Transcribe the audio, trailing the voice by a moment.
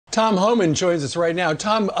Tom Homan joins us right now.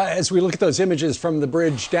 Tom, as we look at those images from the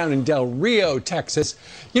bridge down in Del Rio, Texas,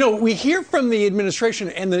 you know, we hear from the administration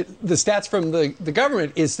and the stats from the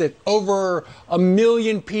government is that over 1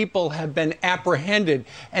 million people have been apprehended.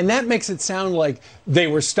 And that makes it sound like they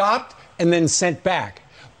were stopped and then sent back.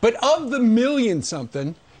 But of the million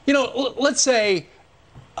something, you know, let's say,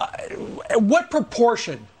 what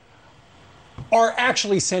proportion are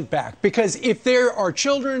actually sent back? Because if there are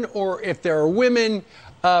children or if there are women,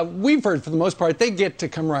 we've heard for the most part they get to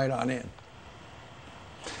come right on in.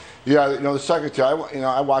 Yeah, you know, the secretary,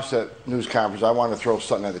 I watched that news conference. I wanted to throw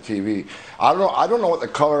something at the TV. I don't know what the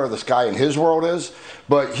color of the sky in his world is,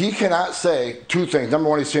 but he cannot say two things. Number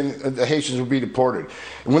one, he's saying the Haitians will be deported.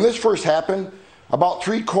 And when this first happened, about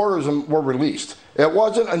 3/4 of them were released. It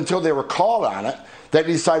wasn't until they were called on it that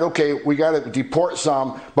they decided, okay, we got to deport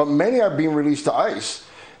some, but many are being released to ICE.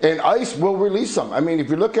 And ICE will release them. I mean, if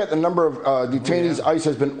you look at the number of detainees ICE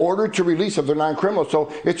has been ordered to release if they're non-criminals,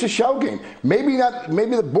 so it's a shell game. Maybe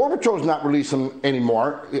the Border Patrol is not releasing them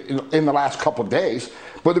anymore in the last couple of days,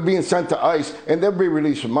 but they're being sent to ICE, and they'll be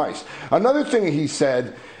released from ICE. Another thing he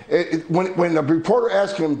said, when the reporter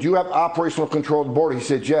asked him, do you have operational control of the border, he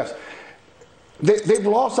said yes. They've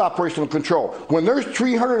lost operational control. When there's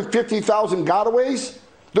 350,000 gotaways,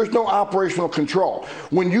 there's no operational control.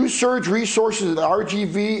 When you surge resources at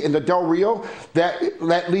RGV in the Del Rio,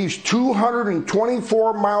 that leaves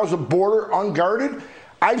 224 miles of border unguarded.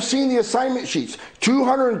 I've seen the assignment sheets.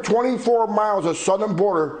 224 miles of southern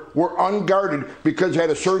border were unguarded because they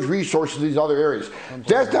had to surge resources to these other areas.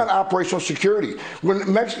 That's not operational security.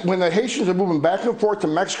 When the Haitians are moving back and forth to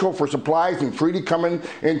Mexico for supplies and freely coming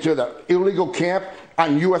into the illegal camp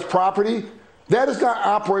on U.S. property, that is not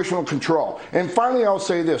operational control. And finally, I'll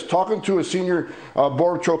say this. Talking to a senior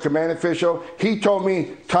Border Patrol command official, he told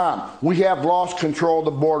me, Tom, we have lost control of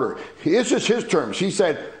the border. This is his terms. He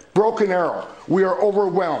said, broken arrow. We are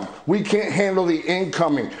overwhelmed. We can't handle the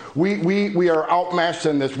incoming. We are outmatched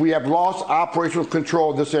in this. We have lost operational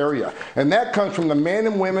control of this area. And that comes from the men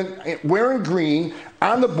and women wearing green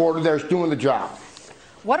on the border that is doing the job.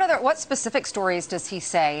 What specific stories does he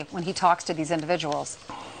say when he talks to these individuals?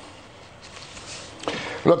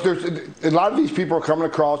 Look, there's a lot of these people are coming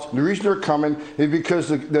across. The reason they're coming is because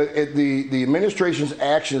the administration's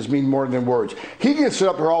actions mean more than words. He can sit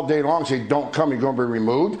up there all day long and say, don't come, you're going to be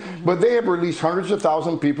removed. But they have released hundreds of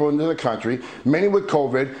thousands of people into the country, many with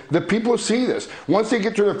COVID. The people see this. Once they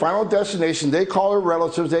get to their final destination, they call their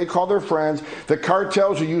relatives, they call their friends. The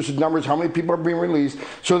cartels are using numbers, how many people are being released.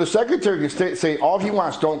 So the secretary can say all he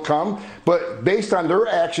wants, don't come. But based on their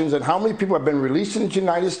actions and how many people have been released in the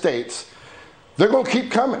United States, they're going to keep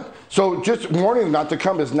coming. So just warning them not to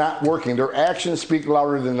come is not working. Their actions speak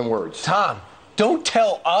louder than the words. Tom, don't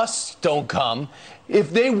tell us don't come.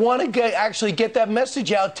 If they want to actually get that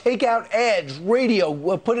message out, take out ads, radio,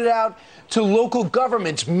 put it out to local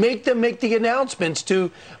governments, make them make the announcements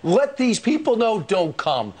to let these people know don't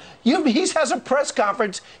come. He has a press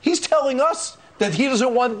conference. He's telling us that he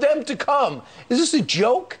doesn't want them to come. Is this a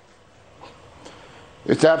joke?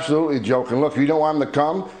 It's absolutely a joke. And look, if you don't want them to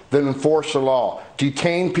come, then enforce the law.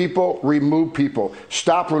 Detain people, remove people,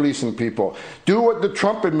 stop releasing people. Do what the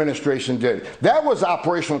Trump administration did. That was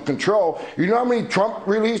operational control. You know how many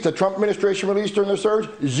the Trump administration released during the surge?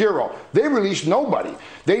 0. They released nobody.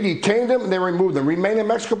 They detained them and they removed them. Remain in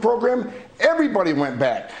Mexico program, everybody went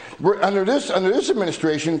back. Under this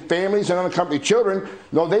administration, families and unaccompanied children,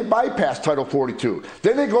 no, they bypassed Title 42.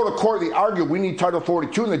 Then they go to court, they argue we need Title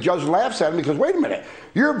 42, and the judge laughs at them because, wait a minute,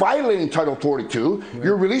 you're violating Title 42.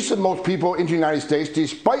 You're releasing most people into the United States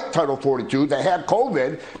despite Title 42 that had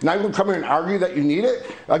COVID. Now you're going to come here and argue that you need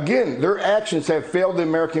it? Again, their actions have failed the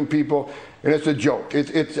American people. And it's a joke.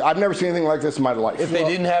 I've never seen anything like this in my life. If they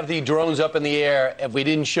didn't have the drones up in the air, if we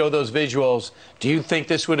didn't show those visuals, do you think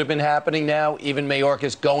this would have been happening now, even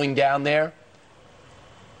Mayorkas going down there?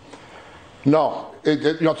 No.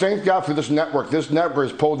 Thank God for this network. This network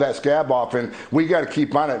has pulled that scab off, and we got to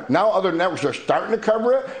keep on it. Now other networks are starting to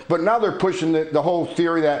cover it, but now they're pushing the whole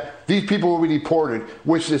theory that these people will be deported,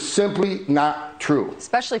 which is simply not true.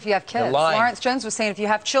 Especially if you have kids. Lawrence Jones was saying if you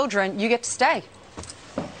have children, you get to stay.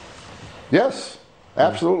 Yes,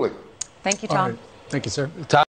 absolutely. Thank you, Tom. Thank you, sir.